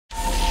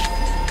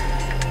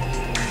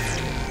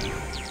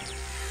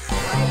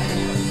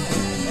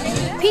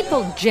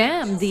People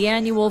jammed the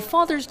annual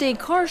Father's Day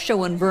car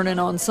show in Vernon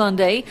on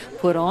Sunday,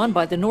 put on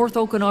by the North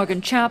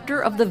Okanagan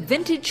chapter of the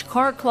Vintage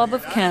Car Club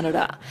of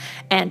Canada.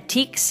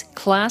 Antiques,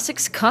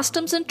 classics,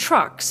 customs and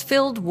trucks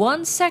filled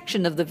one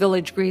section of the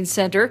Village Green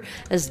Centre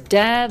as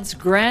dads,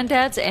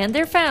 granddads and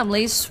their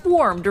families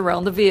swarmed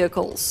around the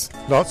vehicles.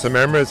 Lots of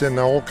memories in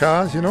the old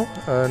cars, you know,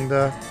 and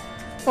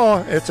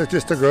it's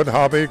just a good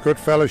hobby, good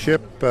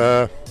fellowship.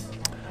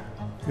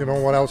 You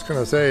know, what else can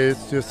I say?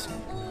 It's just,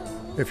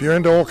 if you're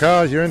into old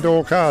cars, you're into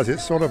old cars.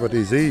 It's sort of a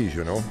disease,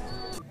 you know.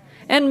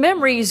 And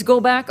memories go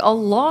back a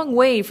long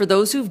way for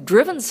those who've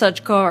driven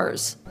such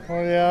cars.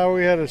 Well, yeah,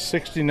 we had a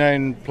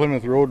 69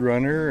 Plymouth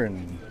Roadrunner,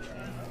 and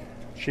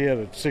she had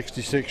a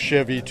 66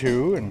 Chevy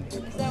too. And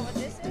is that what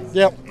this is?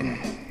 Yep.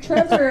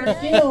 Trevor,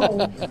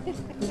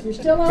 if you're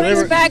still on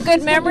These back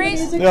good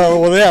memories? Yeah,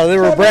 well, yeah, they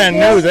were brand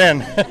new then.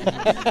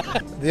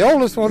 The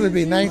oldest one would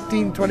be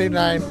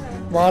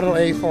 1929 Model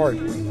A Ford.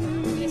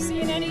 You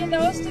seen any of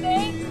those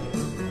today?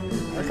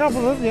 A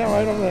couple of them, yeah,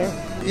 right over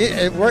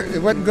there. It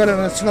wasn't good in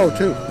the snow,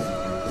 too.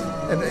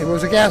 And it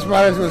was a gas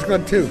mileage was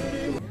good, too.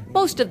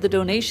 Most of the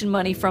donation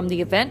money from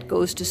the event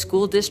goes to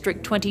School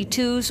District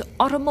 22's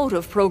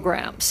automotive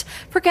programs.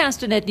 For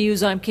Castanet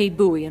News, I'm Kate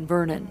Bouey in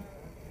Vernon.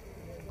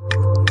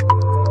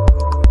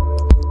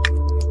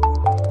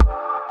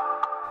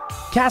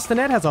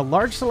 Castanet has a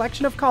large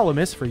selection of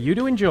columnists for you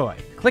to enjoy.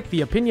 Click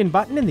the opinion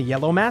button in the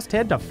yellow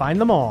masthead to find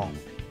them all.